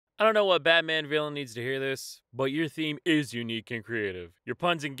I don't know what Batman villain needs to hear this, but your theme is unique and creative. Your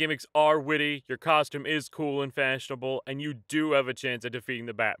puns and gimmicks are witty, your costume is cool and fashionable, and you do have a chance at defeating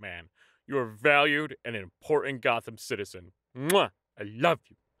the Batman. You are valued and an important Gotham citizen. Mwah! I love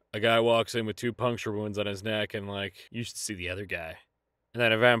you. A guy walks in with 2 puncture wounds on his neck and you should see the other guy. And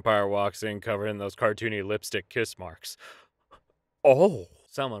then a vampire walks in covered in those cartoony lipstick kiss marks. Oh.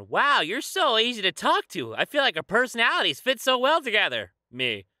 Someone, wow, you're so easy to talk to. I feel like our personalities fit so well together.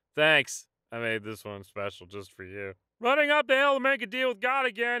 Me. Thanks. I made this one special just for you. Running up the hill to make a deal with God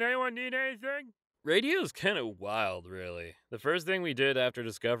again. Anyone need anything? Radio's kind of wild, really. The first thing we did after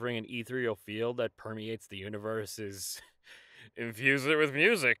discovering an ethereal field that permeates the universe is infuse it with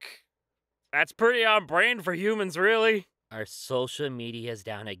music. That's pretty on brand for humans, really. Are social medias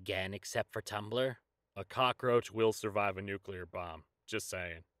down again except for Tumblr? A cockroach will survive a nuclear bomb. Just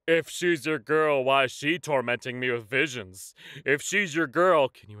saying. If she's your girl, why is she tormenting me with visions? If she's your girl,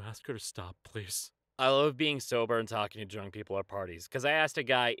 can you ask her to stop, please? I love being sober and talking to drunk people at parties, because I asked a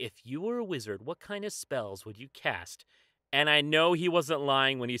guy, if you were a wizard, what kind of spells would you cast? And I know he wasn't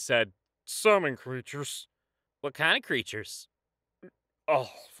lying when he said, summon creatures. What kind of creatures? Oh,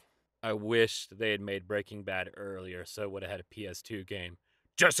 I wished they had made Breaking Bad earlier so it would have had a PS2 game.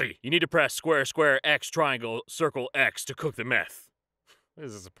 Jesse, you need to press square, square, X, triangle, circle, X to cook the meth.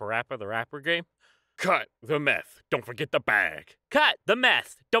 Is this a Parappa the Rapper game? Cut the meth. Don't forget the bag. Cut the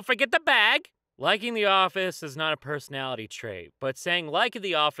meth. Don't forget the bag. Liking The Office is not a personality trait, but saying liking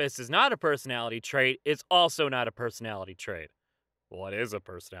The Office is not a personality trait is also not a personality trait. What is a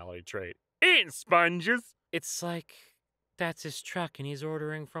personality trait? Eating sponges. It's like, that's his truck and he's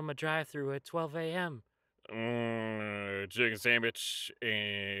ordering from a drive-thru at 12 a.m. Chicken sandwich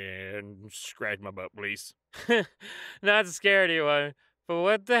and scratch my butt, please. Not to scare anyone, but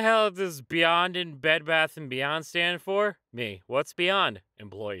what the hell does Beyond in Bed Bath & Beyond stand for? Me. What's Beyond?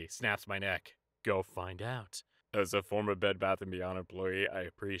 Employee snaps my neck. Go find out. As a former Bed Bath & Beyond employee, I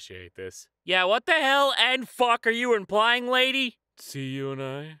appreciate this. Yeah, what the hell and fuck are you implying, lady? See, you and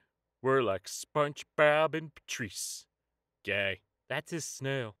I, we're like SpongeBob and Patrice. Gay. That's his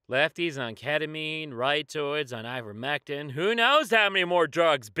snail. Lefties on ketamine, rightoids on ivermectin. Who knows how many more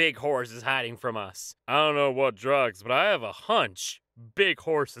drugs Big Horse is hiding from us? I don't know what drugs, but I have a hunch Big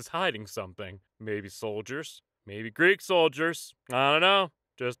Horse is hiding something. Maybe soldiers. Maybe Greek soldiers. I don't know.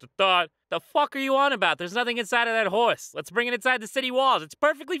 Just a thought. The fuck are you on about? There's nothing inside of that horse. Let's bring it inside the city walls. It's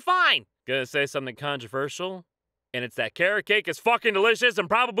perfectly fine. Gonna say something controversial? And it's that carrot cake is fucking delicious and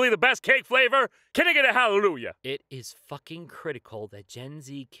probably the best cake flavor. Can I get a hallelujah? It is fucking critical that Gen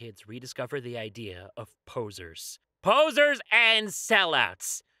Z kids rediscover the idea of posers. Posers and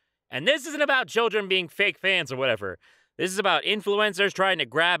sellouts. And this isn't about children being fake fans or whatever. This is about influencers trying to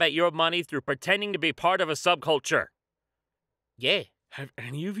grab at your money through pretending to be part of a subculture. Yeah. Have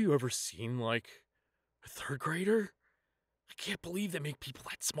any of you ever seen, a 3rd grader? I can't believe they make people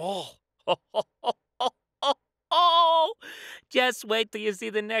that small. Oh, just wait till you see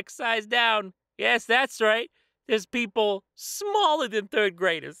the next size down. Yes, that's right. There's people smaller than 3rd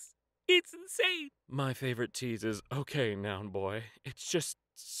graders. It's insane. My favorite tease is, okay, noun boy. It's just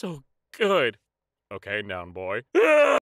so good. Okay, noun boy.